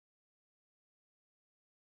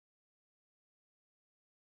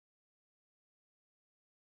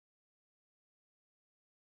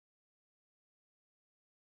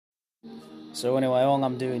So anyway, all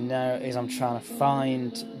I'm doing now is I'm trying to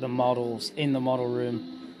find the models in the model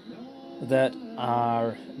room that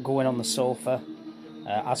are going on the sofa,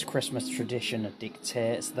 as Christmas tradition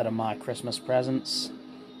dictates, that are my Christmas presents.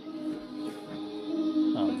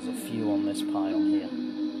 Oh, there's a few on this pile here.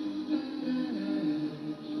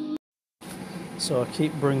 So I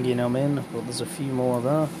keep bringing them in, but there's a few more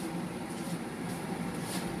there.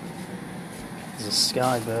 There's a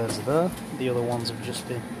Sky Birds there. The other ones have just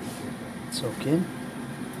been tucked in.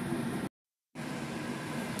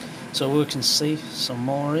 So we can see some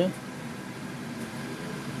more here.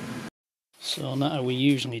 So not how we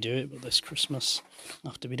usually do it, but this Christmas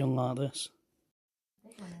have to be done like this.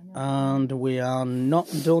 And we are not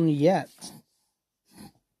done yet.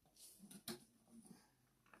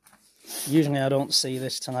 Usually I don't see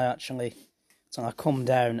this till I come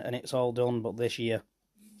down and it's all done, but this year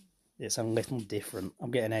it's a little different.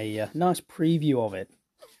 I'm getting a nice preview of it.